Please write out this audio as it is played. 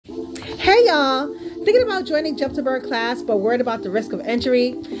Hey y'all, thinking about joining Jump to Burn class but worried about the risk of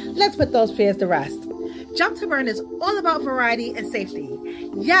injury? Let's put those fears to rest. Jump to Burn is all about variety and safety.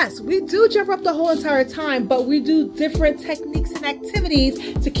 Yes, we do jump up the whole entire time, but we do different techniques and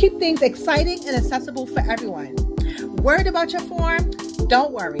activities to keep things exciting and accessible for everyone. Worried about your form?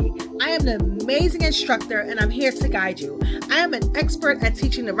 Don't worry. I am an amazing instructor and I'm here to guide you. I am an expert at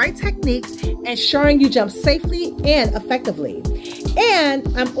teaching the right techniques, ensuring you jump safely and effectively. And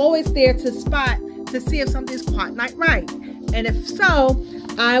I'm always there to spot to see if something's quite not right. And if so,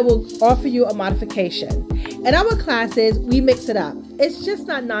 I will offer you a modification. In our classes, we mix it up. It's just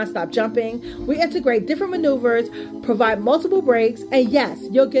not nonstop jumping. We integrate different maneuvers, provide multiple breaks, and yes,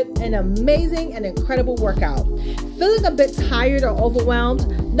 you'll get an amazing and incredible workout. Feeling a bit tired or overwhelmed?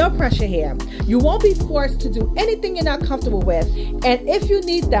 No pressure here. You won't be forced to do anything you're not comfortable with, and if you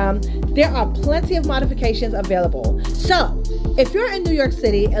need them, there are plenty of modifications available. So, if you're in New York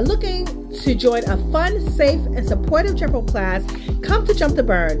City and looking to join a fun, safe, and supportive jump rope class, come to Jump to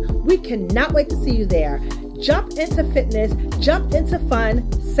Burn. We cannot wait to see you there. Jump into fitness, jump into fun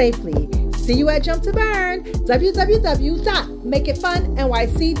safely. See you at Jump to Burn,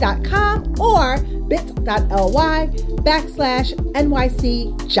 www.makeitfunnyc.com or bit.ly/NYC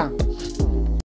Jump.